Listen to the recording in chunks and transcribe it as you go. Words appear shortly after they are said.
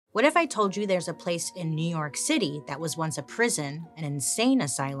What if I told you there's a place in New York City that was once a prison, an insane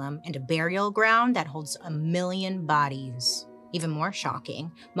asylum, and a burial ground that holds 1 million bodies? Even more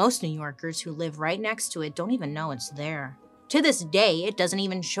shocking, most New Yorkers who live right next to it don't even know it's there. To this day, it doesn't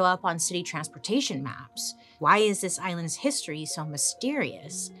even show up on city transportation maps. Why is this island's history so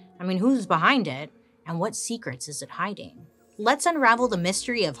mysterious? I mean, who's behind it? And what secrets is it hiding? Let's unravel the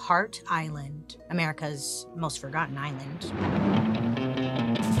mystery of Hart Island, America's most forgotten island.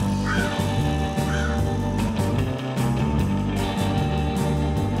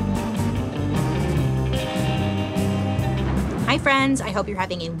 Hi friends, I hope you're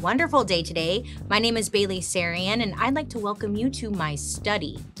having a wonderful day today. My name is Bailey Sarian, and I'd like to welcome you to my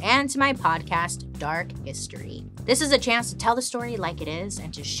study and to my podcast, Dark History. This is a chance to tell the story like it is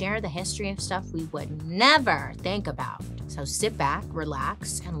and to share the history of stuff we would never think about. So sit back,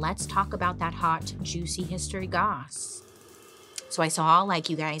 relax, and let's talk about that hot, juicy history goss. So I saw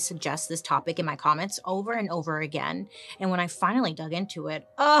you guys suggest this topic in my comments over and over again, and when I finally dug into it,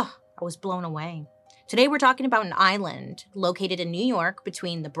 I was blown away. Today we're talking about an island located in New York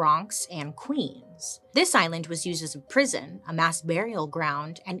between the Bronx and Queens. This island was used as a prison, a mass burial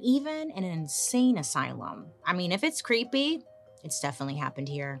ground, and even an insane asylum. I mean, if it's creepy, it's definitely happened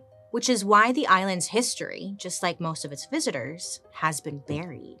here. Which is why the island's history, just like most of its visitors, has been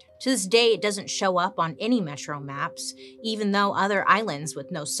buried. To this day, it doesn't show up on any metro maps, even though other islands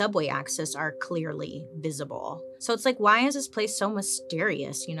with no subway access are clearly visible. So it's like, why is this place so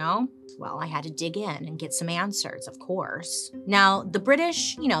mysterious, you know? Well, I had to dig in and get some answers, of course. Now, the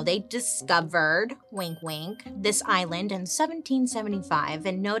British, they discovered, wink wink, this island in 1775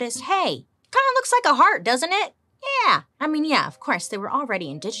 and noticed, hey, kind of looks like a heart, doesn't it? Yeah, of course, there were already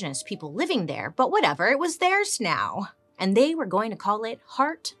indigenous people living there, but whatever, it was theirs now. And they were going to call it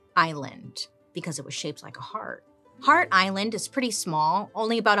Hart Island because it was shaped like a heart. Hart Island is pretty small,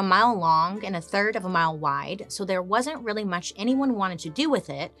 only about 1 mile long and 1/3 of a mile wide, so there wasn't really much anyone wanted to do with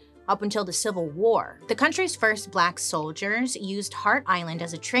it up until the Civil War. The country's first Black soldiers used Hart Island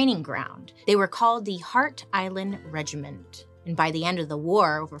as a training ground. They were called the Hart Island Regiment. And by the end of the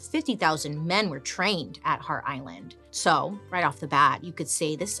war, over 50,000 men were trained at Hart Island. So, right off the bat, you could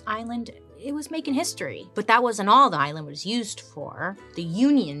say this island, it was making history. But that wasn't all the island was used for. The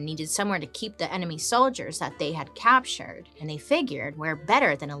Union needed somewhere to keep the enemy soldiers that they had captured. And they figured, where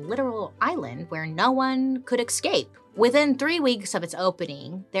better than a literal island where no one could escape? Within 3 weeks of its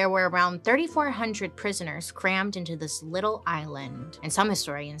opening, there were around 3,400 prisoners crammed into this little island, and some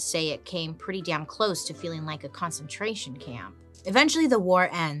historians say it came pretty damn close to feeling like a concentration camp. Eventually, the war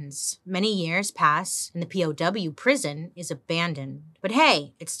ends. Many years pass, and the POW prison is abandoned. But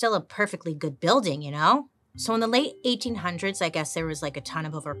hey, it's still a perfectly good building, So in the late 1800s, I guess there was a ton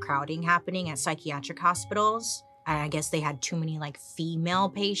of overcrowding happening at psychiatric hospitals. I guess they had too many female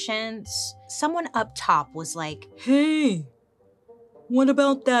patients. Someone up top was like, hey, what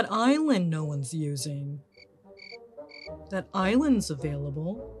about that island no one's using? That island's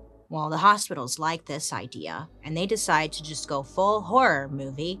available. Well, the hospitals like this idea, and they decide to just go full horror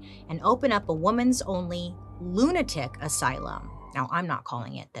movie and open up a women's only lunatic asylum. Now, I'm not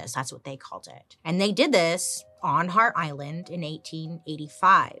calling it this, that's what they called it. And they did this on Hart Island in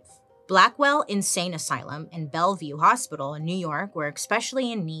 1885. Blackwell Insane Asylum and Bellevue Hospital in New York were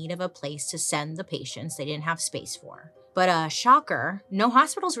especially in need of a place to send the patients they didn't have space for. But shocker, no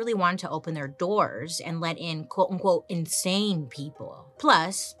hospitals really wanted to open their doors and let in quote-unquote insane people.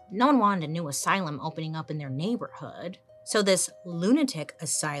 Plus, no one wanted a new asylum opening up in their neighborhood. So this lunatic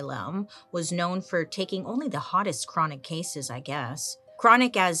asylum was known for taking only the hottest chronic cases, I guess.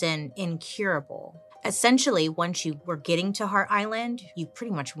 Chronic as in incurable. Essentially, once you were getting to Hart Island, you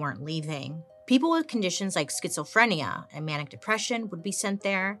pretty much weren't leaving. People with conditions like schizophrenia and manic depression would be sent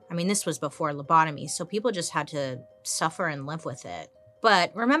there. This was before lobotomy, so people just had to suffer and live with it.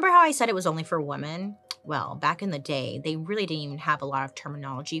 But remember how I said it was only for women? Well, back in the day, they really didn't even have a lot of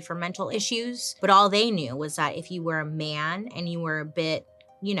terminology for mental issues, but all they knew was that if you were a man and you were a bit,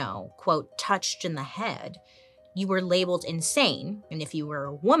 quote, touched in the head, you were labeled insane, and if you were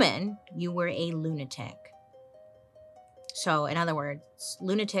a woman, you were a lunatic. So, in other words,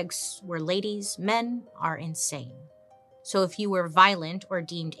 lunatics were ladies, men are insane. So if you were violent or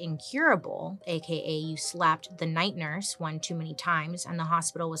deemed incurable, aka you slapped the night nurse one too many times and the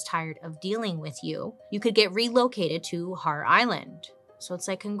hospital was tired of dealing with you, you could get relocated to Hart Island. So it's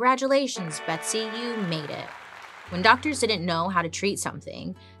like, congratulations, Betsy, you made it. When doctors didn't know how to treat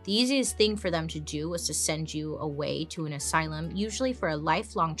something, the easiest thing for them to do was to send you away to an asylum, usually for a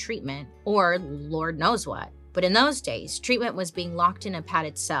lifelong treatment or Lord knows what. But in those days, treatment was being locked in a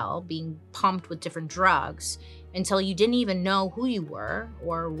padded cell, being pumped with different drugs, until you didn't even know who you were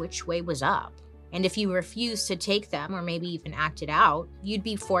or which way was up. And if you refused to take them or maybe even acted out, you'd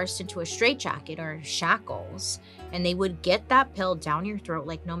be forced into a straitjacket or shackles, and they would get that pill down your throat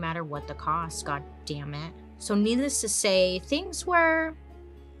like no matter what the cost, god damn it. So needless to say, things were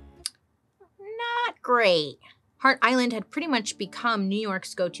not great. Hart Island had pretty much become New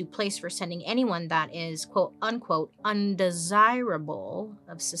York's go-to place for sending anyone that is, quote unquote, undesirable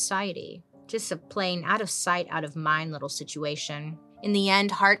of society. Just a plain out of sight, out of mind little situation. In the end,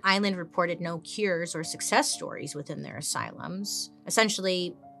 Hart Island reported no cures or success stories within their asylums.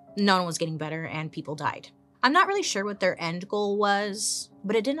 Essentially, no one was getting better and people died. I'm not really sure what their end goal was,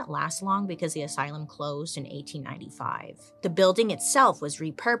 but it didn't last long because the asylum closed in 1895. The building itself was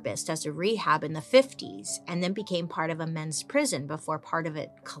repurposed as a rehab in the 50s and then became part of a men's prison before part of it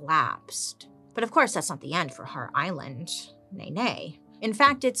collapsed. But of course, that's not the end for Hart Island. Nay, nay. In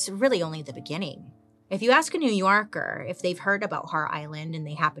fact, it's really only the beginning. If you ask a New Yorker if they've heard about Hart Island and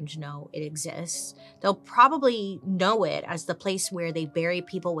they happen to know it exists, they'll probably know it as the place where they bury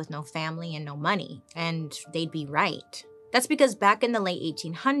people with no family and no money, and they'd be right. That's because back in the late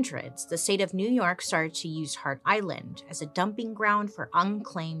 1800s, the state of New York started to use Hart Island as a dumping ground for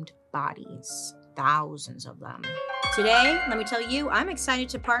unclaimed bodies. Thousands of them. Today, let me tell you, I'm excited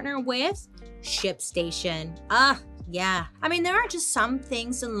to partner with ShipStation. Yeah. I mean, there are just some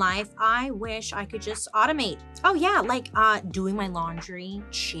things in life I wish I could just automate. Oh yeah, like doing my laundry,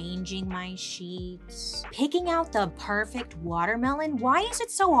 changing my sheets, picking out the perfect watermelon. Why is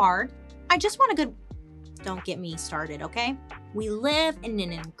it so hard? I just want a good... Don't get me started, okay? We live in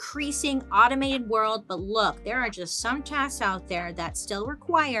an increasing automated world, but look, there are just some tasks out there that still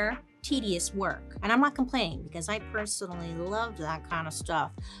require tedious work. And I'm not complaining because I personally love that kind of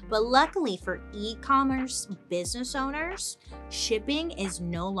stuff. But luckily for e-commerce business owners, shipping is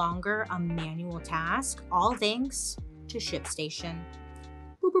no longer a manual task, all thanks to ShipStation.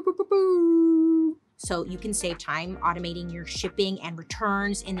 Boop, boop, boop, boop, boop. So you can save time automating your shipping and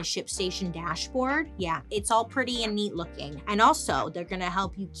returns in the ShipStation dashboard. Yeah, it's all pretty and neat looking. And also, they're gonna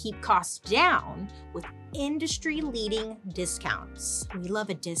help you keep costs down with industry-leading discounts. We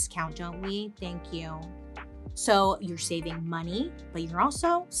love a discount, don't we? Thank you. So you're saving money, but you're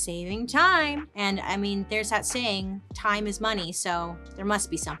also saving time. And I mean, there's that saying, time is money, so there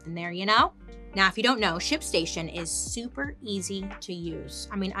must be something there, you know? Now, if you don't know, ShipStation is super easy to use.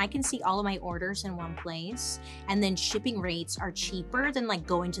 I mean, I can see all of my orders in one place, and then shipping rates are cheaper than like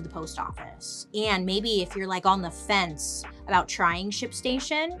going to the post office. And maybe if you're like on the fence about trying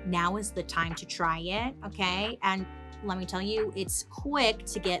ShipStation, now is the time to try it, okay? And let me tell you, it's quick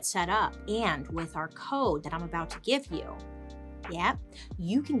to get set up. And with our code that I'm about to give you, yep,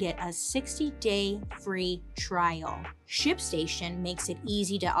 you can get a 60-day free trial. ShipStation makes it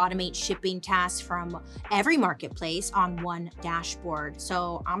easy to automate shipping tasks from every marketplace on one dashboard.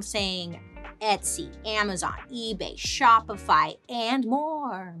 So I'm saying Etsy, Amazon, eBay, Shopify, and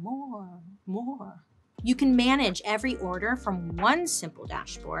more. You can manage every order from one simple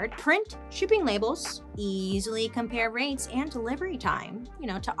dashboard, print shipping labels, easily compare rates and delivery time,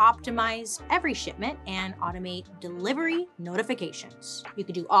 to optimize every shipment and automate delivery notifications. You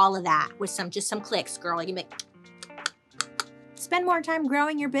can do all of that with just some clicks, girl. You can make... Spend more time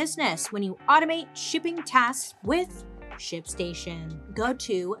growing your business when you automate shipping tasks with ShipStation. Go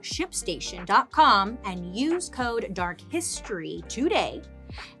to ShipStation.com and use code DARKHISTORY today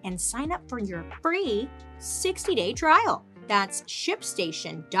and sign up for your free 60-day trial. That's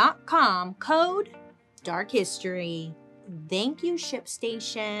ShipStation.com, code DARKHISTORY. Thank you,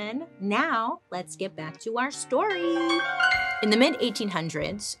 ShipStation. Now, let's get back to our story. In the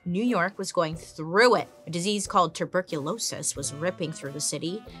mid-1800s, New York was going through it. A disease called tuberculosis was ripping through the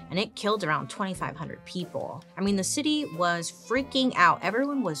city, and it killed around 2,500 people. I mean, the city was freaking out.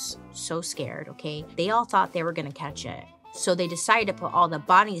 Everyone was so scared, okay? They all thought they were gonna catch it. So they decided to put all the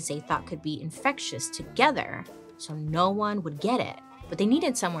bodies they thought could be infectious together so no one would get it. But they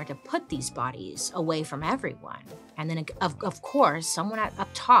needed somewhere to put these bodies away from everyone. And then, of course, someone up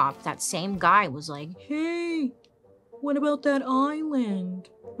top, that same guy, was like, hey, what about that island?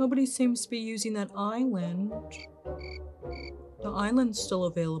 Nobody seems to be using that island. The island's still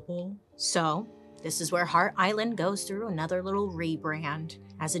available. So this is where Hart Island goes through another little rebrand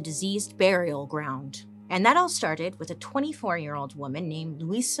as a diseased burial ground. And that all started with a 24-year-old woman named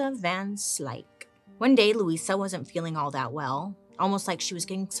Louisa Van Slyke. One day, Louisa wasn't feeling all that well, almost like she was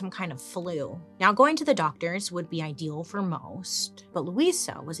getting some kind of flu. Now, going to the doctors would be ideal for most, but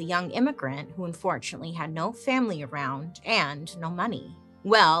Louisa was a young immigrant who unfortunately had no family around and no money.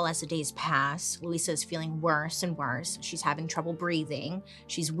 Well, as the days pass, Louisa is feeling worse and worse. She's having trouble breathing.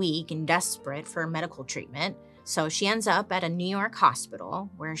 She's weak and desperate for medical treatment. So she ends up at a New York hospital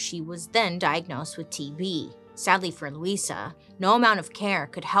where she was then diagnosed with TB. Sadly for Louisa, no amount of care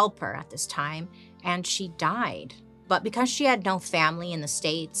could help her at this time, and she died. But because she had no family in the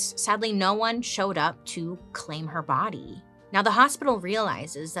States, sadly no one showed up to claim her body. Now the hospital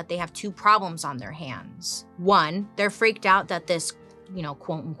realizes that they have two problems on their hands. One, they're freaked out that this,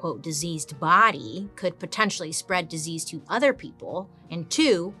 quote unquote diseased body could potentially spread disease to other people. And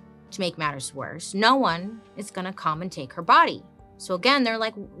two, to make matters worse, no one is gonna come and take her body. So again, they're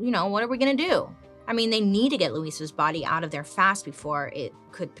like, what are we gonna do? I mean, they need to get Louisa's body out of there fast before it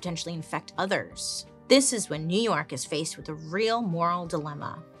could potentially infect others. This is when New York is faced with a real moral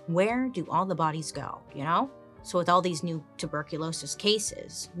dilemma. Where do all the bodies go, So with all these new tuberculosis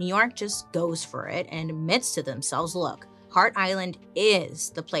cases, New York just goes for it and admits to themselves, look, Hart Island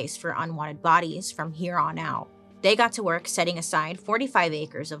is the place for unwanted bodies from here on out. They got to work setting aside 45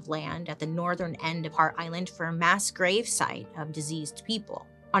 acres of land at the northern end of Hart Island for a mass grave site of diseased people.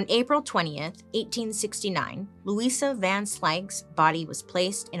 On April 20th, 1869, Louisa Van Slyke's body was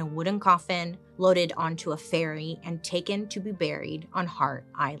placed in a wooden coffin, loaded onto a ferry, and taken to be buried on Hart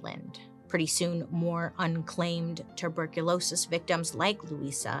Island. Pretty soon, more unclaimed tuberculosis victims like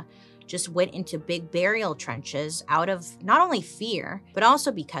Louisa just went into big burial trenches out of not only fear, but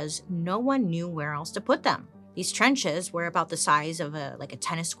also because no one knew where else to put them. These trenches were about the size of a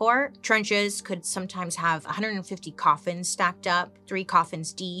tennis court. Trenches could sometimes have 150 coffins stacked up, 3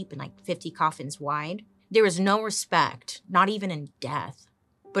 coffins deep and 50 coffins wide. There was no respect, not even in death.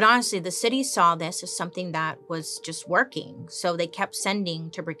 But honestly, the city saw this as something that was just working, so they kept sending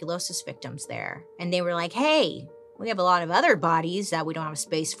tuberculosis victims there. And they were like, hey, we have a lot of other bodies that we don't have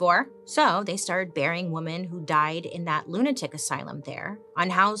space for. So they started burying women who died in that lunatic asylum there,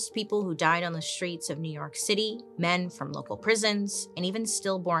 unhoused people who died on the streets of New York City, men from local prisons, and even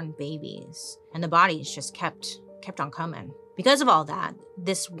stillborn babies. And the bodies just kept on coming. Because of all that,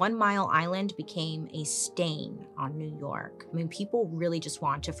 this 1 Mile Island became a stain on New York. I mean, people really just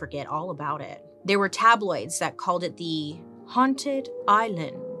wanted to forget all about it. There were tabloids that called it the Haunted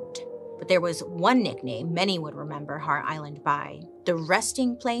Island. But there was one nickname many would remember Hart Island by: the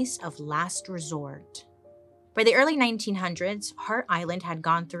resting place of last resort. By the early 1900s, Hart Island had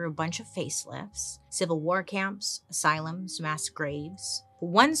gone through a bunch of facelifts, civil war camps, asylums, mass graves.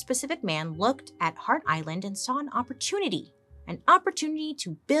 One specific man looked at Hart Island and saw an opportunity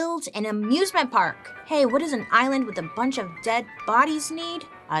to build an amusement park. Hey, what does an island with a bunch of dead bodies need?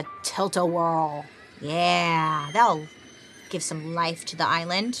 A tilt-a-whirl. Yeah, that'll give some life to the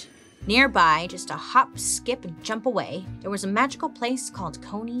island. Nearby, just a hop, skip, and jump away, there was a magical place called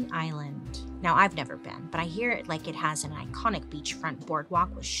Coney Island. Now, I've never been, but I hear it has an iconic beachfront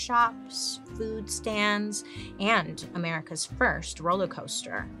boardwalk with shops, food stands, and America's first roller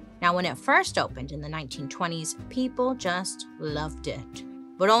coaster. Now, when it first opened in the 1920s, people just loved it.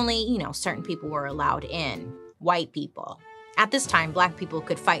 But only, certain people were allowed in. White people. At this time, Black people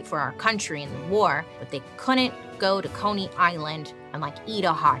could fight for our country in the war, but they couldn't go to Coney Island and eat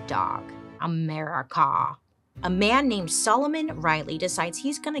a hot dog. America. A man named Solomon Riley decides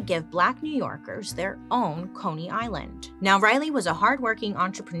he's gonna give Black New Yorkers their own Coney Island. Now, Riley was a hardworking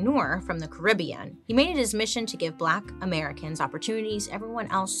entrepreneur from the Caribbean. He made it his mission to give Black Americans opportunities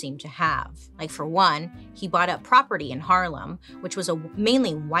everyone else seemed to have. For one, he bought up property in Harlem, which was a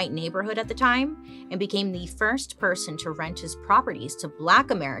mainly white neighborhood at the time, and became the first person to rent his properties to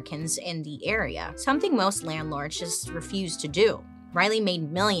Black Americans in the area, something most landlords just refused to do. Riley made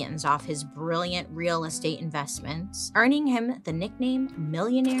millions off his brilliant real estate investments, earning him the nickname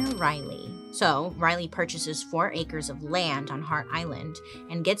Millionaire Riley. So, Riley purchases 4 acres of land on Hart Island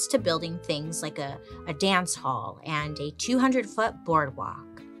and gets to building things like a dance hall and a 200-foot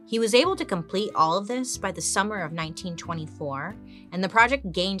boardwalk. He was able to complete all of this by the summer of 1924, and the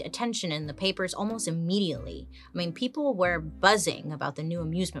project gained attention in the papers almost immediately. People were buzzing about the new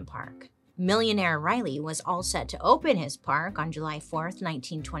amusement park. Millionaire Riley was all set to open his park on July 4th,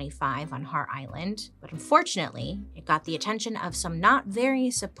 1925 on Hart Island, but unfortunately, it got the attention of some not very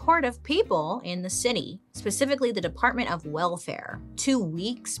supportive people in the city, specifically the Department of Welfare. 2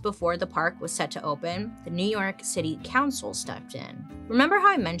 weeks before the park was set to open, the New York City Council stepped in. Remember how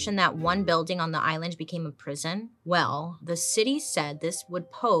I mentioned that one building on the island became a prison? Well, the city said this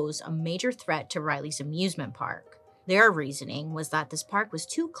would pose a major threat to Riley's amusement park. Their reasoning was that this park was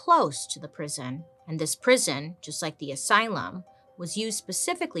too close to the prison, and this prison, just like the asylum, was used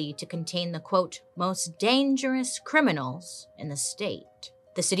specifically to contain the, quote, most dangerous criminals in the state.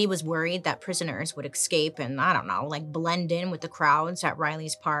 The city was worried that prisoners would escape and, blend in with the crowds at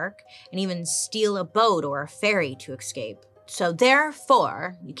Riley's park, and even steal a boat or a ferry to escape. So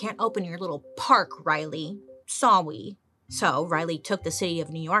therefore, you can't open your little park, Riley. saw we. So Riley took the city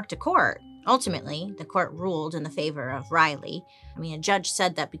of New York to court. Ultimately, the court ruled in the favor of Riley. A judge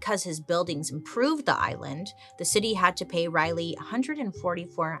said that because his buildings improved the island, the city had to pay Riley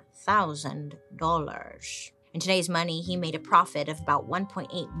 $144,000. In today's money, he made a profit of about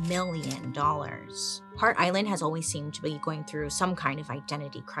 $1.8 million. Hart Island has always seemed to be going through some kind of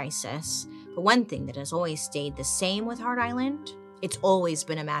identity crisis. But one thing that has always stayed the same with Hart Island, it's always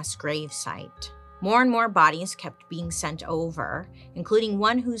been a mass grave site. More and more bodies kept being sent over, including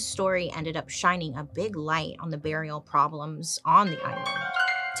one whose story ended up shining a big light on the burial problems on the island.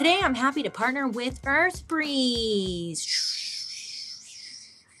 Today, I'm happy to partner with Earth Breeze.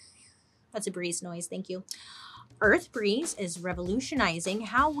 That's a breeze noise, thank you. Earth Breeze is revolutionizing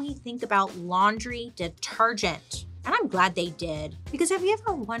how we think about laundry detergent. And I'm glad they did. Because have you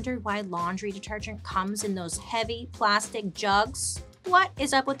ever wondered why laundry detergent comes in those heavy plastic jugs? What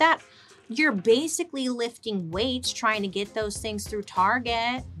is up with that? You're basically lifting weights trying to get those things through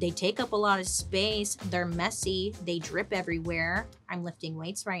Target. They take up a lot of space. They're messy. They drip everywhere. I'm lifting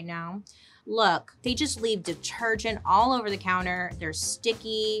weights right now. Look, they just leave detergent all over the counter. They're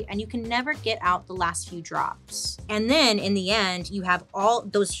sticky, and you can never get out the last few drops. And then in the end, you have all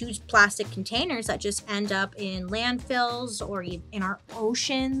those huge plastic containers that just end up in landfills or in our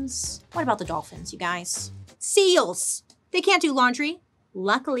oceans. What about the dolphins, you guys? Seals! They can't do laundry.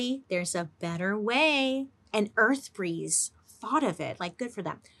 Luckily, there's a better way. And Earth Breeze thought of it. Like, good for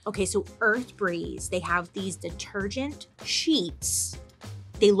them. Okay, so Earth Breeze, they have these detergent sheets.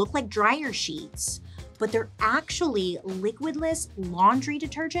 They look like dryer sheets, but they're actually liquidless laundry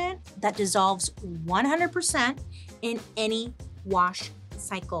detergent that dissolves 100% in any wash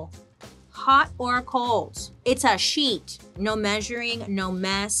cycle, hot or cold. It's a sheet, no measuring, no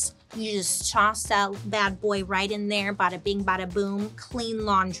mess. You just toss that bad boy right in there, bada bing, bada boom, clean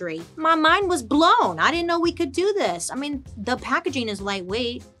laundry. My mind was blown. I didn't know we could do this. The packaging is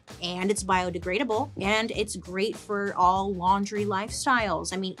lightweight and it's biodegradable and it's great for all laundry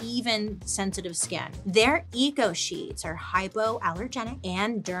lifestyles. Even sensitive skin. Their eco sheets are hypoallergenic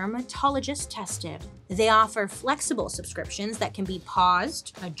and dermatologist tested. They offer flexible subscriptions that can be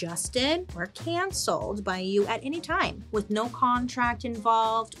paused, adjusted, or canceled by you at any time with no contract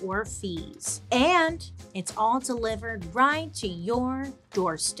involved or fees. And it's all delivered right to your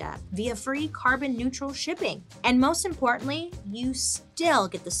doorstep via free carbon neutral shipping. And most importantly, you still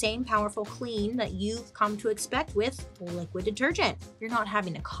get the same powerful clean that you've come to expect with liquid detergent. You're not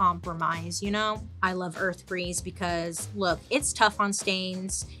having to compromise, I love Earth Breeze because look, it's tough on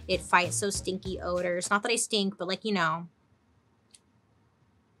stains. It fights those stinky odors. Not that I stink, but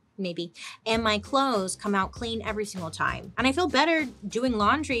maybe. And my clothes come out clean every single time. And I feel better doing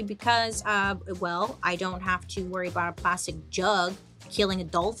laundry because, I don't have to worry about a plastic jug killing a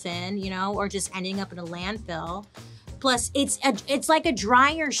dolphin, or just ending up in a landfill. Plus, it's like a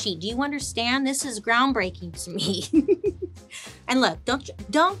dryer sheet. Do you understand? This is groundbreaking to me. And look, don't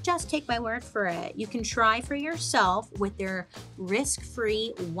just take my word for it. You can try for yourself with their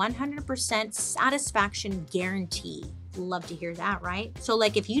risk-free 100% satisfaction guarantee. Love to hear that, right? So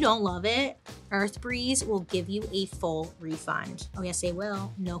if you don't love it, Earth Breeze will give you a full refund. Oh yes, they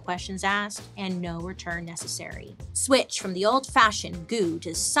will. No questions asked and no return necessary. Switch from the old-fashioned goo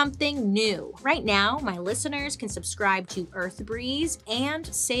to something new. Right now, my listeners can subscribe to Earth Breeze and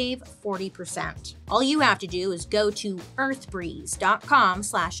save 40%. All you have to do is go to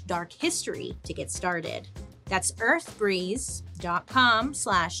earthbreeze.com/darkhistory to get started. That's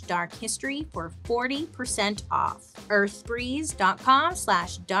earthbreeze.com/darkhistory for 40% off.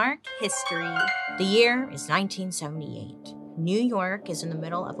 earthbreeze.com/darkhistory. The year is 1978. New York is in the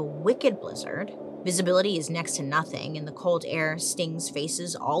middle of a wicked blizzard. Visibility is next to nothing, and the cold air stings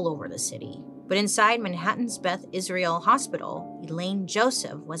faces all over the city. But inside Manhattan's Beth Israel Hospital, Elaine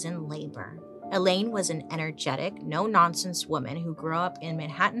Joseph was in labor. Elaine was an energetic, no-nonsense woman who grew up in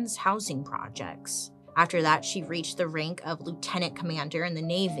Manhattan's housing projects. After that, she reached the rank of lieutenant commander in the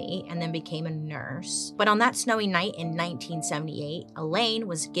Navy and then became a nurse. But on that snowy night in 1978, Elaine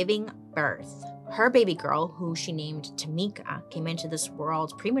was giving birth. Her baby girl, who she named Tamika, came into this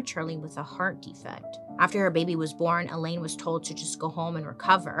world prematurely with a heart defect. After her baby was born, Elaine was told to just go home and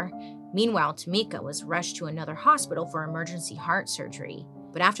recover. Meanwhile, Tamika was rushed to another hospital for emergency heart surgery.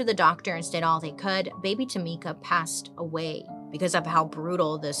 But after the doctors did all they could, baby Tamika passed away. Because of how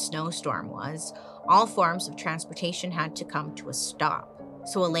brutal this snowstorm was, all forms of transportation had to come to a stop.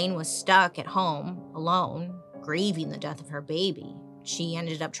 So Elaine was stuck at home, alone, grieving the death of her baby. She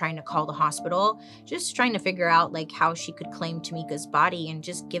ended up trying to call the hospital, just trying to figure out how she could claim Tamika's body and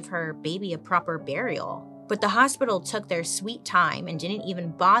just give her baby a proper burial. But the hospital took their sweet time and didn't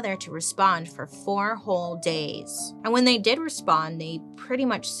even bother to respond for 4 whole days. And when they did respond, they pretty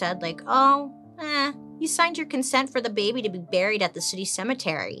much said like, you signed your consent for the baby to be buried at the city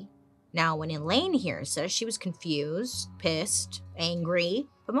cemetery. Now, when Elaine hears this, she was confused, pissed, angry,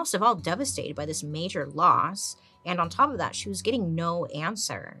 but most of all devastated by this major loss. And on top of that, she was getting no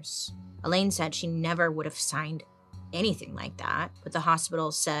answers. Elaine said she never would have signed anything like that, but the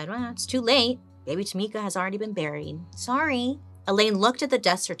hospital said, well, it's too late. Baby Tamika has already been buried. Sorry. Elaine looked at the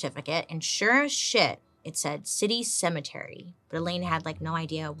death certificate, and sure as shit, it said City Cemetery. But Elaine had no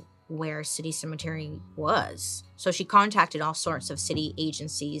idea where City Cemetery was. So she contacted all sorts of city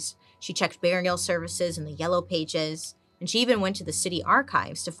agencies. She checked burial services in the yellow pages, and she even went to the city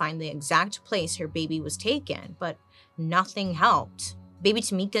archives to find the exact place her baby was taken, but nothing helped. Baby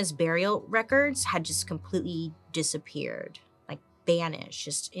Tamika's burial records had just completely disappeared, vanished,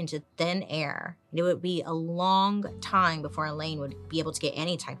 just into thin air. And it would be a long time before Elaine would be able to get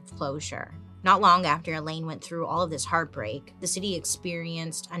any type of closure. Not long after Elaine went through all of this heartbreak, the city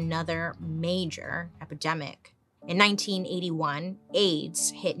experienced another major epidemic. In 1981, AIDS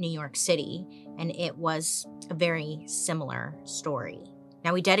hit New York City, and it was a very similar story.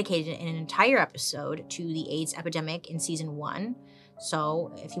 Now, we dedicated an entire episode to the AIDS epidemic in season 1,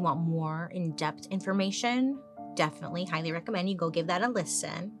 so if you want more in-depth information, definitely highly recommend you go give that a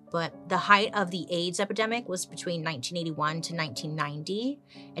listen. But the height of the AIDS epidemic was between 1981 to 1990,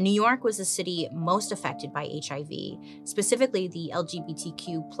 and New York was the city most affected by HIV, specifically the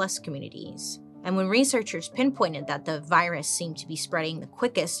LGBTQ plus communities. And when researchers pinpointed that the virus seemed to be spreading the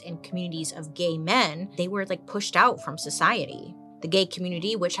quickest in communities of gay men, they were pushed out from society. The gay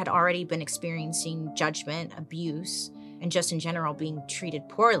community, which had already been experiencing judgment, abuse, and just in general being treated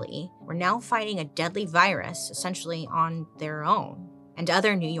poorly, were now fighting a deadly virus essentially on their own. And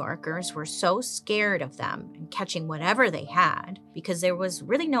other New Yorkers were so scared of them and catching whatever they had because there was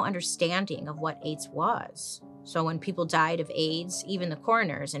really no understanding of what AIDS was. So when people died of AIDS, even the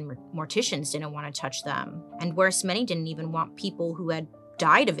coroners and morticians didn't want to touch them. And worse, many didn't even want people who had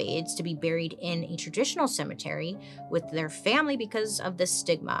died of AIDS to be buried in a traditional cemetery with their family because of this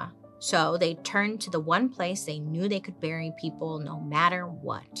stigma. So they turned to the one place they knew they could bury people no matter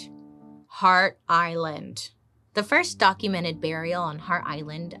what: Hart Island. The first documented burial on Hart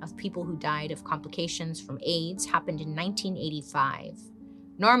Island of people who died of complications from AIDS happened in 1985.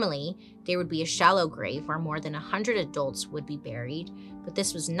 Normally, there would be a shallow grave where more than 100 adults would be buried, but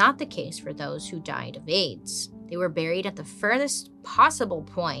this was not the case for those who died of AIDS. They were buried at the furthest possible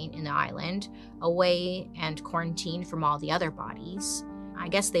point in the island, away and quarantined from all the other bodies. I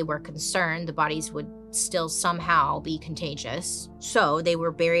guess they were concerned the bodies would still somehow be contagious. So they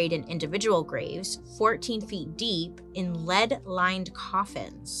were buried in individual graves, 14 feet deep, in lead-lined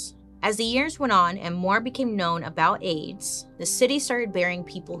coffins. As the years went on and more became known about AIDS, the city started burying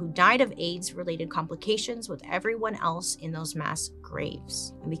people who died of AIDS-related complications with everyone else in those mass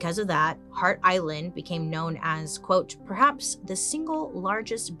graves. And because of that, Hart Island became known as, quote, perhaps the single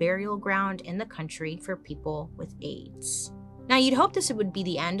largest burial ground in the country for people with AIDS. Now, you'd hope this would be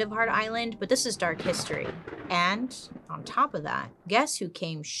the end of Hart Island, but this is dark history. And on top of that, guess who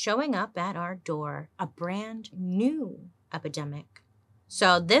came showing up at our door? A brand new epidemic.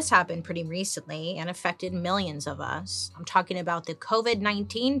 So this happened pretty recently and affected millions of us. I'm talking about the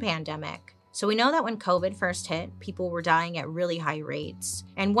COVID-19 pandemic. So we know that when COVID first hit, people were dying at really high rates.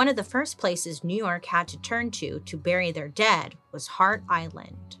 And one of the first places New York had to turn to bury their dead was Hart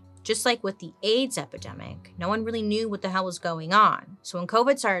Island. Just like with the AIDS epidemic, no one really knew what the hell was going on. So when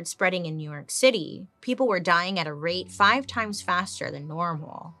COVID started spreading in New York City, people were dying at a rate 5 times faster than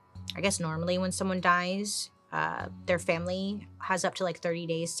normal. I guess normally when someone dies, their family has up to 30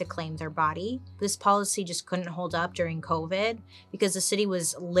 days to claim their body. This policy just couldn't hold up during COVID because the city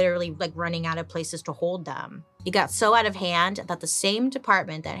was literally running out of places to hold them. It got so out of hand that the same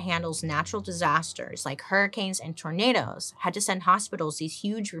department that handles natural disasters like hurricanes and tornadoes had to send hospitals these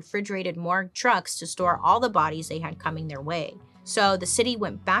huge refrigerated morgue trucks to store all the bodies they had coming their way. So the city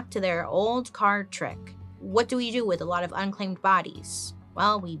went back to their old card trick. What do we do with a lot of unclaimed bodies?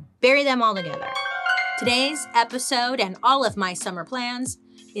 Well, we bury them all together. Today's episode and all of my summer plans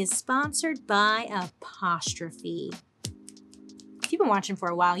is sponsored by Apostrophe. If you've been watching for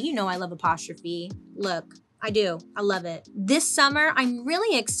a while, you know I love Apostrophe. Look, I do. I love it. This summer, I'm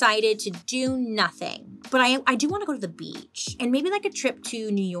really excited to do nothing. But I do want to go to the beach and maybe a trip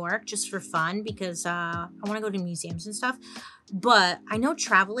to New York just for fun because I want to go to museums and stuff. But I know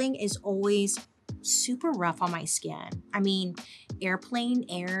traveling is always super rough on my skin. I mean, airplane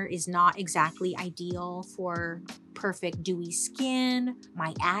air is not exactly ideal for perfect dewy skin.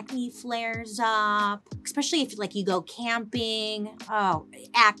 My acne flares up, especially if like you go camping. Oh,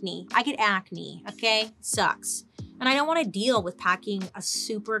 acne. I get acne, okay? Sucks. And I don't want to deal with packing a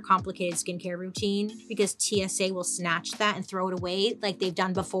super complicated skincare routine because TSA will snatch that and throw it away like they've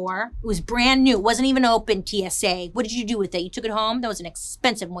done before. It was brand new. It wasn't even open, TSA. What did you do with it? You took it home? That was an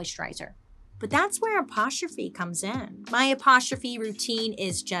expensive moisturizer. But that's where apostrophe comes in. My apostrophe routine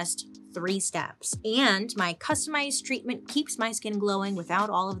is just 3 steps. And my customized treatment keeps my skin glowing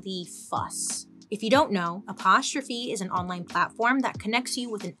without all of the fuss. If you don't know, Apostrophe is an online platform that connects you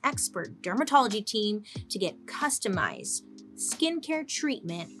with an expert dermatology team to get customized skincare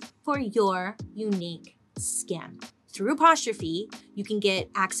treatment for your unique skin. Through Apostrophe, you can get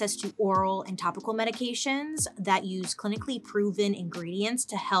access to oral and topical medications that use clinically proven ingredients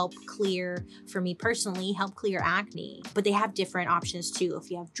to help clear, for me personally, help clear acne. But they have different options too. If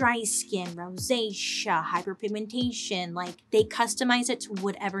you have dry skin, rosacea, hyperpigmentation, like they customize it to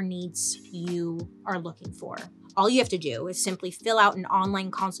whatever needs you are looking for. All you have to do is simply fill out an online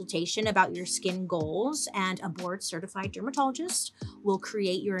consultation about your skin goals, and a board-certified dermatologist will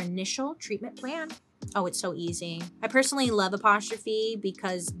create your initial treatment plan. Oh, it's so easy. I personally love Apostrophe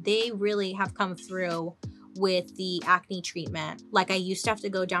because they really have come through with the acne treatment. Like I used to have to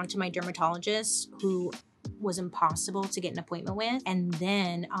go down to my dermatologist who was impossible to get an appointment with. And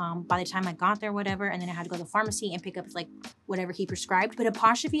then by the time I got there, whatever, and then I had to go to the pharmacy and pick up like whatever he prescribed. But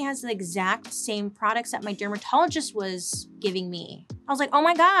Apostrophe has the exact same products that my dermatologist was giving me. I was like, oh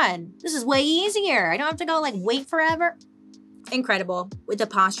my God, this is way easier. I don't have to go like wait forever. Incredible. With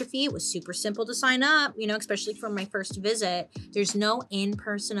Apostrophe, it was super simple to sign up, especially for my first visit. There's no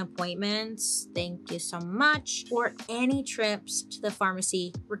in-person appointments, thank you so much, or any trips to the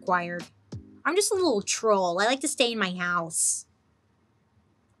pharmacy required. I'm just a little troll. I like to stay in my house.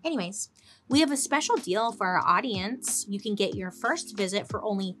 Anyways, we have a special deal for our audience. You can get your first visit for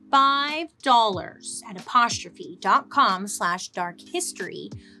only $5 at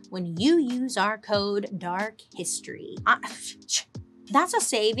apostrophe.com/darkhistory when you use our code DARKHISTORY. That's a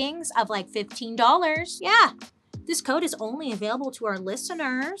savings of like $15. Yeah. This code is only available to our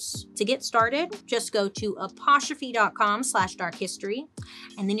listeners. To get started, just go to apostrophe.com/darkhistory,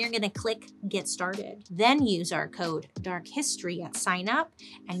 and then you're going to click Get Started. Then use our code DARKHISTORY at sign up,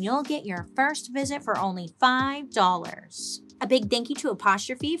 and you'll get your first visit for only $5. A big thank you to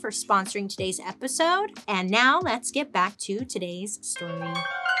Apostrophe for sponsoring today's episode. And now let's get back to today's story.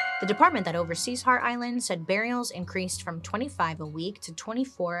 The department that oversees Hart Island said burials increased from 25 a week to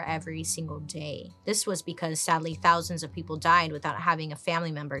 24 every single day. This was because sadly thousands of people died without having a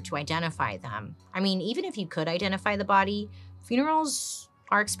family member to identify them. I mean, even if you could identify the body, funerals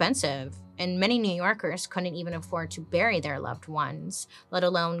are expensive, and many New Yorkers couldn't even afford to bury their loved ones, let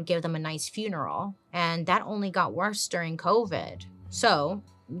alone give them a nice funeral. And that only got worse during COVID. So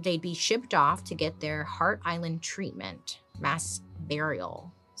they'd be shipped off to get their Hart Island treatment, mass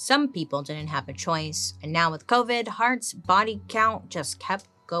burial. Some people didn't have a choice, and now with COVID, Hart's body count just kept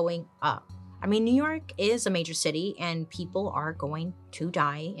going up. I mean, New York is a major city, and people are going to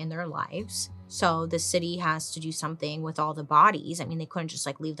die in their lives. So the city has to do something with all the bodies. I mean, they couldn't just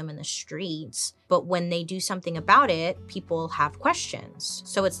like leave them in the streets. But when they do something about it, people have questions.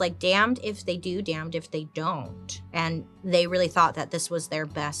 So it's like damned if they do, damned if they don't. And they really thought that this was their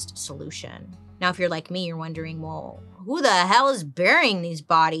best solution. Now, if you're like me, you're wondering, well, who the hell is burying these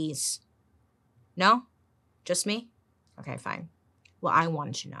bodies? No? Just me? Okay, fine. Well, I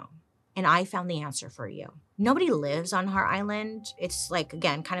wanted to know. And I found the answer for you. Nobody lives on Hart Island. It's like,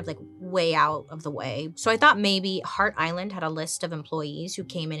 again, kind of like way out of the way. So I thought maybe Hart Island had a list of employees who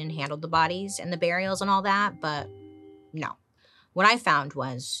came in and handled the bodies and the burials and all that, but no. What I found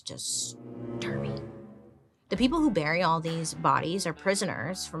was disturbing. The people who bury all these bodies are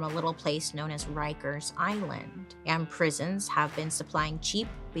prisoners from a little place known as Riverside Island. And prisons have been supplying cheap,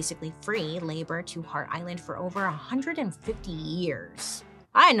 basically free labor to Hart Island for over 150 years.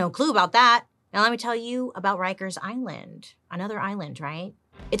 I had no clue about that. Now let me tell you about Rikers Island. Another island, right?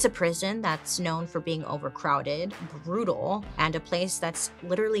 It's a prison that's known for being overcrowded, brutal, and a place that's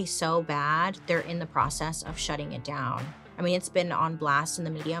literally so bad, they're in the process of shutting it down. I mean, it's been on blast in the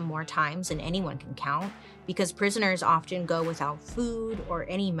media more times than anyone can count because prisoners often go without food or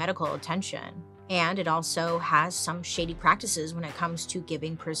any medical attention. And it also has some shady practices when it comes to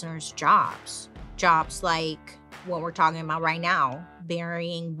giving prisoners jobs. Jobs like what we're talking about right now,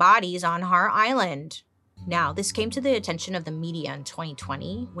 burying bodies on Hart Island. Now, this came to the attention of the media in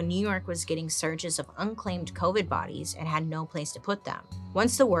 2020 when New York was getting surges of unclaimed COVID bodies and had no place to put them.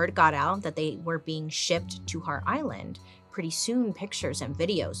 Once the word got out that they were being shipped to Hart Island, pretty soon pictures and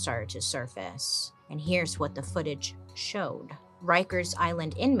videos started to surface. And here's what the footage showed. Rikers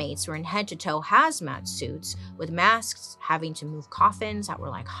Island inmates were in head-to-toe hazmat suits with masks, having to move coffins that were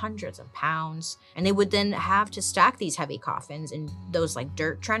like hundreds of pounds. And they would then have to stack these heavy coffins in those like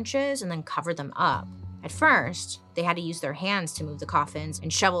dirt trenches and then cover them up. At first, they had to use their hands to move the coffins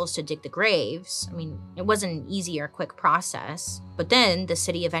and shovels to dig the graves. I mean, it wasn't an easy or quick process. But then the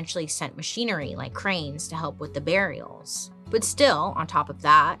city eventually sent machinery like cranes to help with the burials. But still, on top of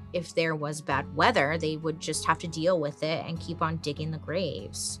that, if there was bad weather, they would just have to deal with it and keep on digging the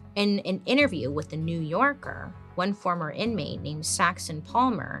graves. In an interview with The New Yorker, one former inmate named Saxon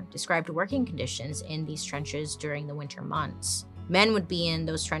Palmer described working conditions in these trenches during the winter months. Men would be in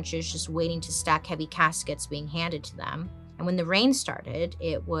those trenches just waiting to stack heavy caskets being handed to them. And when the rain started,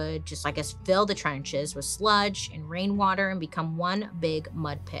 it would just, fill the trenches with sludge and rainwater and become one big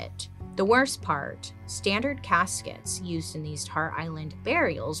mud pit. The worst part, standard caskets used in these Hart Island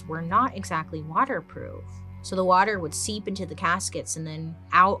burials were not exactly waterproof. So the water would seep into the caskets and then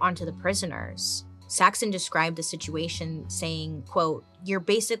out onto the prisoners. Saxon described the situation saying, quote, "You're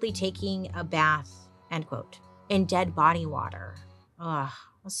basically taking a bath," end quote, in dead body water. Ugh,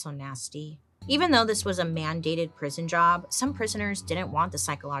 that's so nasty. Even though this was a mandated prison job, some prisoners didn't want the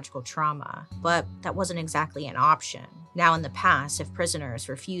psychological trauma, but that wasn't exactly an option. Now in the past, if prisoners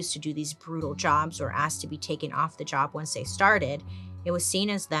refused to do these brutal jobs or asked to be taken off the job once they started, it was seen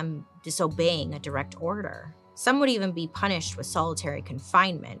as them disobeying a direct order. Some would even be punished with solitary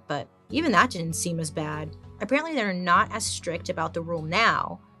confinement, but even that didn't seem as bad. Apparently they're not as strict about the rule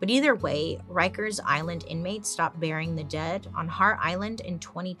now, but either way, Rikers Island inmates stopped burying the dead on Hart Island in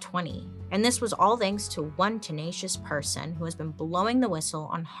 2020. And this was all thanks to one tenacious person who has been blowing the whistle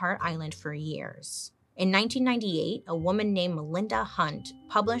on Hart Island for years. In 1998, a woman named Melinda Hunt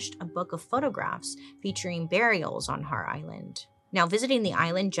published a book of photographs featuring burials on Hart Island. Now, visiting the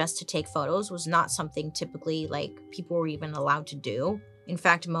island just to take photos was not something typically people were even allowed to do. In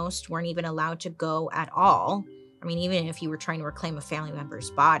fact, most weren't even allowed to go at all. I mean, even if you were trying to reclaim a family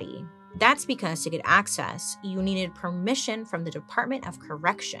member's body. That's because to get access, you needed permission from the Department of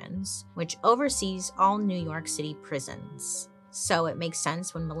Corrections, which oversees all New York City prisons. So it makes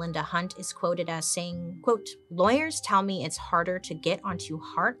sense when Melinda Hunt is quoted as saying, quote, "Lawyers tell me it's harder to get onto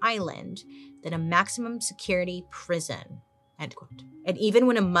Hart Island than a maximum security prison," end quote. And even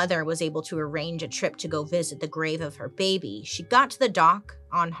when a mother was able to arrange a trip to go visit the grave of her baby, she got to the dock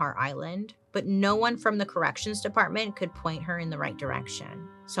on Hart Island, but no one from the corrections department could point her in the right direction.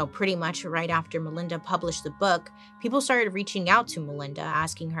 So pretty much right after Melinda published the book, people started reaching out to Melinda,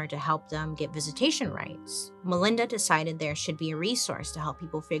 asking her to help them get visitation rights. Melinda decided there should be a resource to help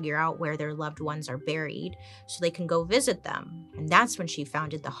people figure out where their loved ones are buried so they can go visit them. And that's when she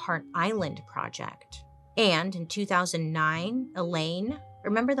founded the Hart Island Project. And in 2009, Elaine,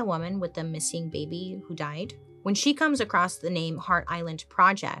 remember the woman with the missing baby who died? When she comes across the name Hart Island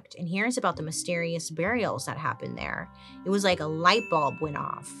Project and hears about the mysterious burials that happened there, it was like a light bulb went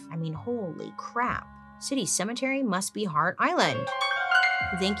off. I mean, holy crap. City Cemetery must be Hart Island.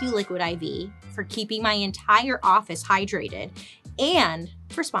 Thank you, Liquid IV, for keeping my entire office hydrated and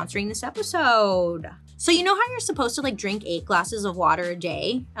for sponsoring this episode. So you know how you're supposed to drink 8 glasses of water a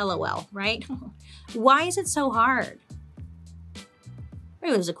day? LOL, right? Why is it so hard?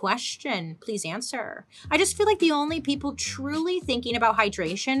 It was a question. Please answer. I just feel like the only people truly thinking about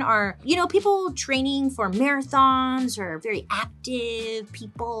hydration are, people training for marathons or very active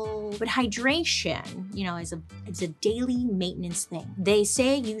people. But hydration, it's a daily maintenance thing. They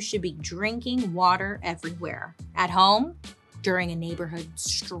say you should be drinking water everywhere. At home, during a neighborhood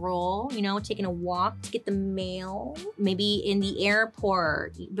stroll, taking a walk to get the mail, maybe in the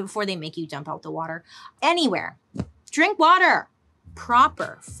airport before they make you dump out the water. Anywhere. Drink water.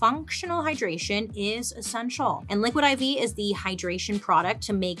 Proper functional hydration is essential. And Liquid IV is the hydration product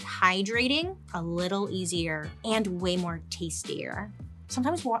to make hydrating a little easier and way more tastier.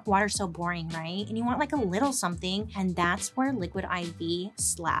 Sometimes water's so boring, right? And you want a little something, and that's where Liquid IV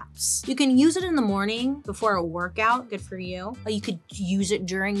slaps. You can use it in the morning before a workout, good for you. Or you could use it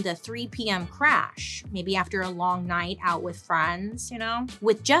during the 3 p.m. crash, maybe after a long night out with friends,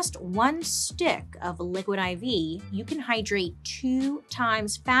 With just 1 stick of Liquid IV, you can hydrate 2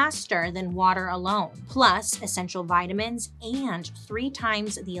 times faster than water alone, plus essential vitamins and 3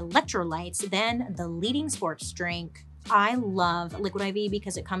 times the electrolytes than the leading sports drink. I love Liquid IV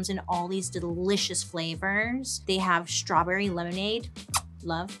because it comes in all these delicious flavors. They have strawberry lemonade,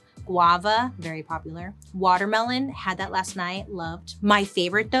 love. Guava, very popular. Watermelon, had that last night, loved. My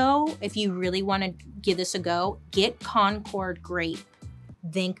favorite though, if you really want to give this a go, get Concord Grape.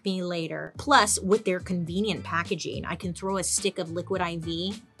 Thank me later. Plus, with their convenient packaging, I can throw a stick of Liquid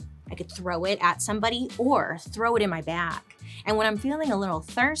IV I could throw it at somebody or throw it in my bag. And when I'm feeling a little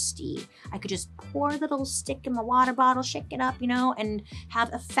thirsty, I could just pour a little stick in my water bottle, shake it up, and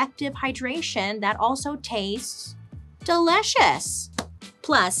have effective hydration that also tastes delicious.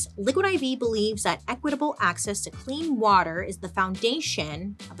 Plus, Liquid IV believes that equitable access to clean water is the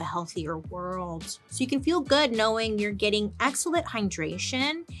foundation of a healthier world. So you can feel good knowing you're getting excellent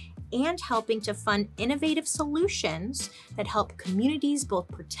hydration and helping to fund innovative solutions that help communities both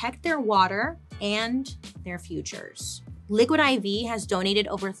protect their water and their futures. Liquid IV has donated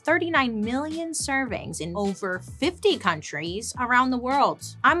over 39 million servings in over 50 countries around the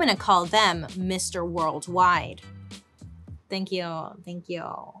world. I'm gonna call them Mr. Worldwide. Thank you, thank you.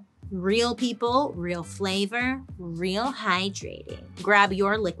 Real people, real flavor, real hydrating. Grab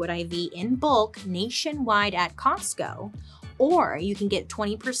your Liquid IV in bulk nationwide at Costco, or you can get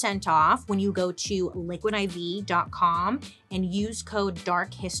 20% off when you go to liquidiv.com and use code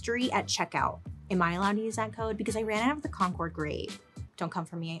DARKHISTORY at checkout. Am I allowed to use that code? Because I ran out of the Concord grape. Don't come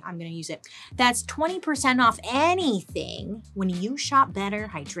for me, I'm gonna use it. That's 20% off anything when you shop Better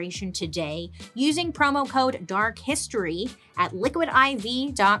Hydration today using promo code DARKHISTORY at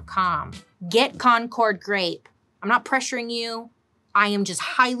liquidiv.com. Get Concord grape. I'm not pressuring you. I am just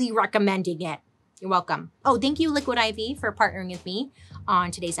highly recommending it. You're welcome. Oh, thank you Liquid IV for partnering with me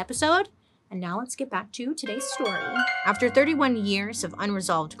on today's episode. And now let's get back to today's story. After 31 years of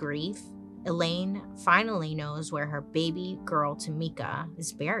unresolved grief, Elaine finally knows where her baby girl Tamika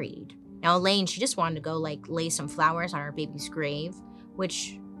is buried. Now Elaine, she just wanted to go lay some flowers on her baby's grave,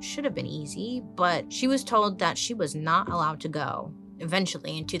 which should have been easy, but she was told that she was not allowed to go.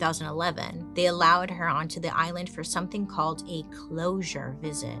 Eventually, in 2011, they allowed her onto the island for something called a closure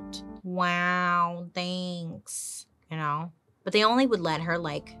visit. Wow, thanks, But they only would let her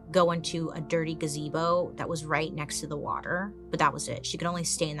go into a dirty gazebo that was right next to the water. But that was it. She could only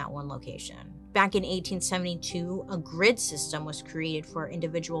stay in that one location. Back in 1872, a grid system was created for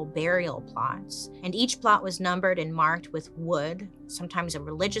individual burial plots. And each plot was numbered and marked with wood, sometimes a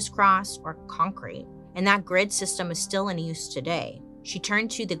religious cross or concrete. And that grid system is still in use today. She turned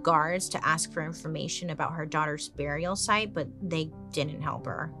to the guards to ask for information about her daughter's burial site, but they didn't help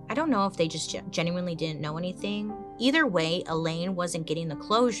her. I don't know if they just genuinely didn't know anything. Either way, Elaine wasn't getting the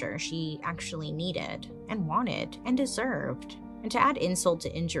closure she actually needed and wanted and deserved. And to add insult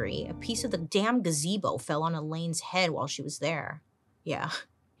to injury, a piece of the damn gazebo fell on Elaine's head while she was there. Yeah.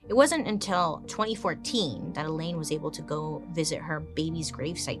 It wasn't until 2014 that Elaine was able to go visit her baby's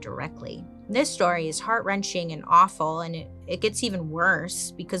gravesite directly. This story is heart-wrenching and awful, and it gets even worse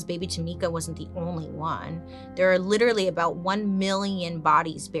because baby Tamika wasn't the only one. There are literally about 1 million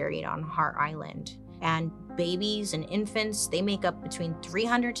bodies buried on Hart Island, and babies and infants, they make up between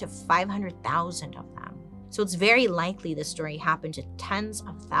 300 to 500,000 of them. So it's very likely this story happened to tens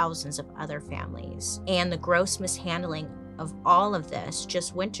of thousands of other families, and the gross mishandling of all of this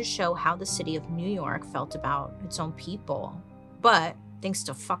just went to show how the city of New York felt about its own people. But thanks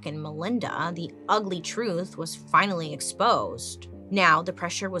to fucking Melinda, the ugly truth was finally exposed. Now the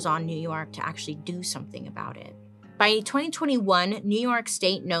pressure was on New York to actually do something about it. By 2021, New York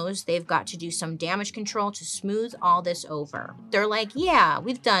State knows they've got to do some damage control to smooth all this over. They're like, yeah,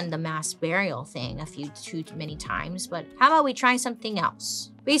 we've done the mass burial thing too many times, but how about we try something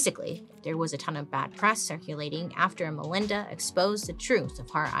else? Basically, there was a ton of bad press circulating after Melinda exposed the truth of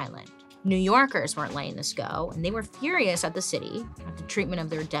Hart Island. New Yorkers weren't letting this go, and they were furious at the city, at the treatment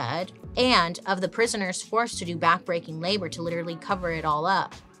of their dead, and of the prisoners forced to do backbreaking labor to literally cover it all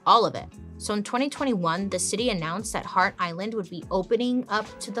up. All of it. So in 2021, the city announced that Hart Island would be opening up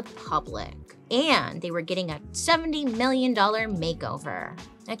to the public, and they were getting a $70 million makeover.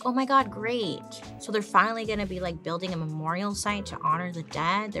 Oh my God, great. So they're finally gonna be building a memorial site to honor the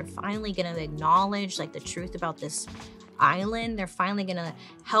dead. They're finally gonna acknowledge the truth about this island. They're finally gonna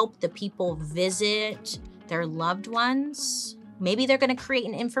help the people visit their loved ones. Maybe they're gonna create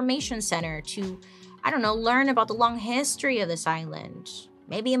an information center to, learn about the long history of this island.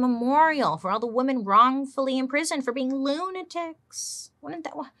 Maybe a memorial for all the women wrongfully imprisoned for being lunatics. Wouldn't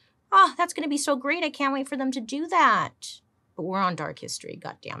that, that's gonna be so great. I can't wait for them to do that. But we're on dark history,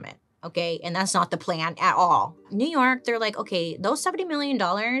 God damn it. Okay, and that's not the plan at all. New York, they're like, okay, those $70 million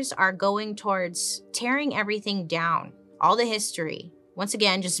are going towards tearing everything down. All the history. Once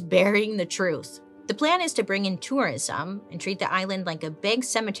again, just burying the truth. The plan is to bring in tourism and treat the island like a big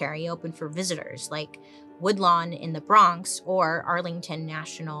cemetery open for visitors, like Woodlawn in the Bronx or Arlington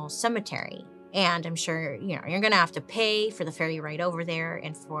National Cemetery. And I'm sure, you're gonna have to pay for the ferry ride over there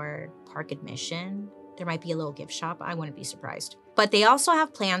and for park admission. There might be a little gift shop, I wouldn't be surprised. But they also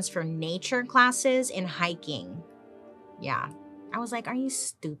have plans for nature classes and hiking. Yeah. I was like, are you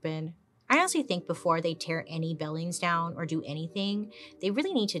stupid? I honestly think before they tear any buildings down or do anything, they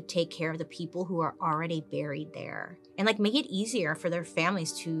really need to take care of the people who are already buried there and like make it easier for their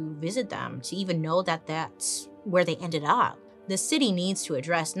families to visit them, to even know that that's where they ended up. The city needs to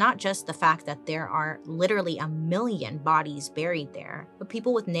address not just the fact that there are literally 1 million bodies buried there, but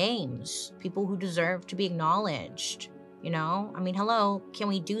people with names, people who deserve to be acknowledged. You know, I mean, hello, can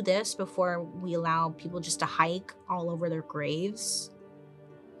we do this before we allow people just to hike all over their graves?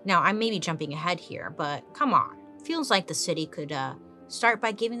 Now, I may be jumping ahead here, but come on. Feels like the city could start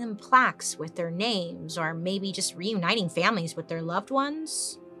by giving them plaques with their names, or maybe just reuniting families with their loved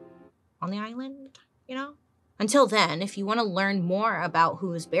ones on the island, you know? Until then, if you want to learn more about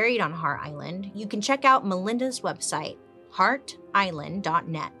who is buried on Hart Island, you can check out Melinda's website,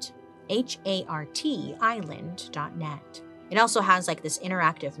 hartisland.net, HART island.net. It also has like this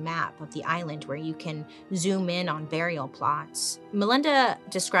interactive map of the island where you can zoom in on burial plots. Melinda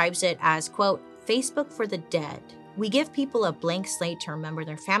describes it as, quote, Facebook for the dead. We give people a blank slate to remember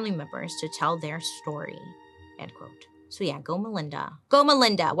their family members to tell their story, end quote. So yeah, go Melinda. Go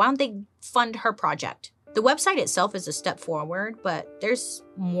Melinda. Why don't they fund her project? The website itself is a step forward, but there's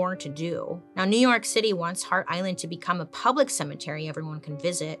more to do. Now, New York City wants Hart Island to become a public cemetery everyone can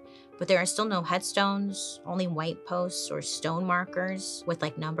visit, but there are still no headstones, only white posts or stone markers with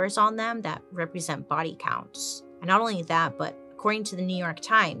like numbers on them that represent body counts. And not only that, but according to the New York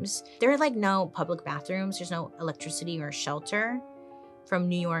Times, there are like no public bathrooms, there's no electricity or shelter from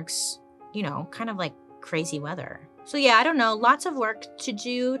New York's, you know, kind of like crazy weather. So yeah, I don't know, lots of work to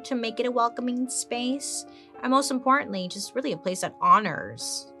do to make it a welcoming space. And most importantly, just really a place that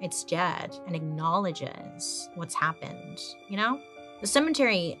honors its dead and acknowledges what's happened, you know? The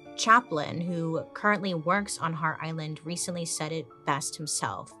cemetery chaplain who currently works on Hart Island recently said it best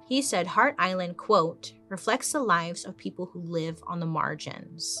himself. He said Hart Island, quote, reflects the lives of people who live on the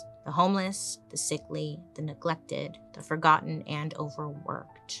margins, the homeless, the sickly, the neglected, the forgotten, and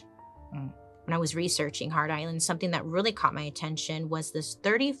overworked. When I was researching Hart Island, something that really caught my attention was this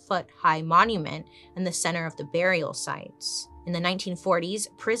 30-foot high monument in the center of the burial sites. In the 1940s,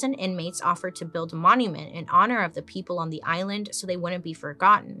 prison inmates offered to build a monument in honor of the people on the island so they wouldn't be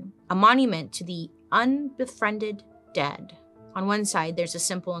forgotten. A monument to the unbefriended dead. On one side, there's a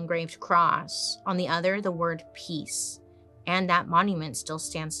simple engraved cross. On the other, the word peace. And that monument still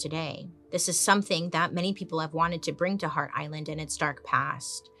stands today. This is something that many people have wanted to bring to Hart Island in its dark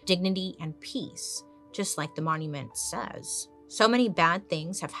past. Dignity and peace, just like the monument says. So many bad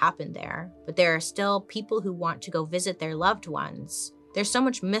things have happened there, but there are still people who want to go visit their loved ones. There's so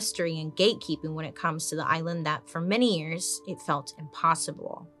much mystery and gatekeeping when it comes to the island that for many years, it felt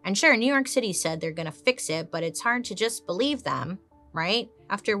impossible. And sure, New York City said they're gonna fix it, but it's hard to just believe them, right?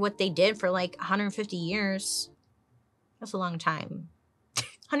 After what they did for like 150 years. That's a long time.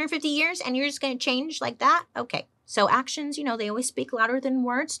 150 years and you're just gonna change like that? Okay. So actions, you know, they always speak louder than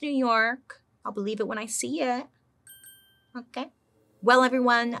words, New York. I'll believe it when I see it. Okay. Well,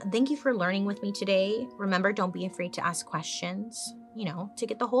 everyone, thank you for learning with me today. Remember, don't be afraid to ask questions, you know, to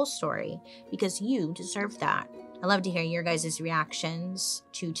get the whole story, because you deserve that. I love to hear your guys' reactions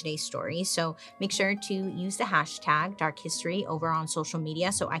to today's story, so make sure to use the hashtag Dark History over on social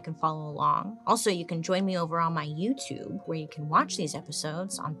media so I can follow along. Also, you can join me over on my YouTube, where you can watch these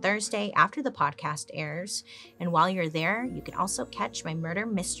episodes on Thursday after the podcast airs. And while you're there, you can also catch my murder,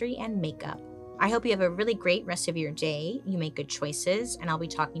 mystery, and makeup. I hope you have a really great rest of your day. You make good choices, and I'll be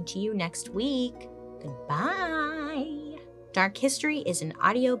talking to you next week. Goodbye. Dark History is an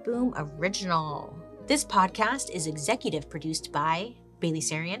Audio Boom original. This podcast is executive produced by Bailey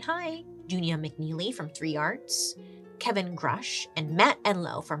Sarian, hi, Junia McNeely from 3 Arts, Kevin Grush, and Matt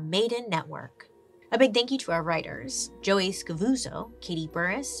Enlow from Maiden Network. A big thank you to our writers, Joey Scavuzzo, Katie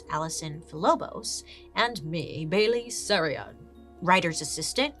Burris, Allison Philobos, and me, Bailey Sarian. Writer's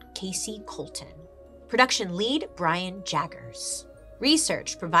assistant, Casey Colton. Production lead, Brian Jaggers.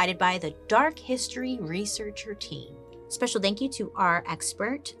 Research provided by the Dark History Researcher team. Special thank you to our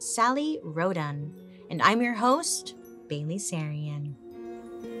expert, Sally Rodan. And I'm your host, Bailey Sarian.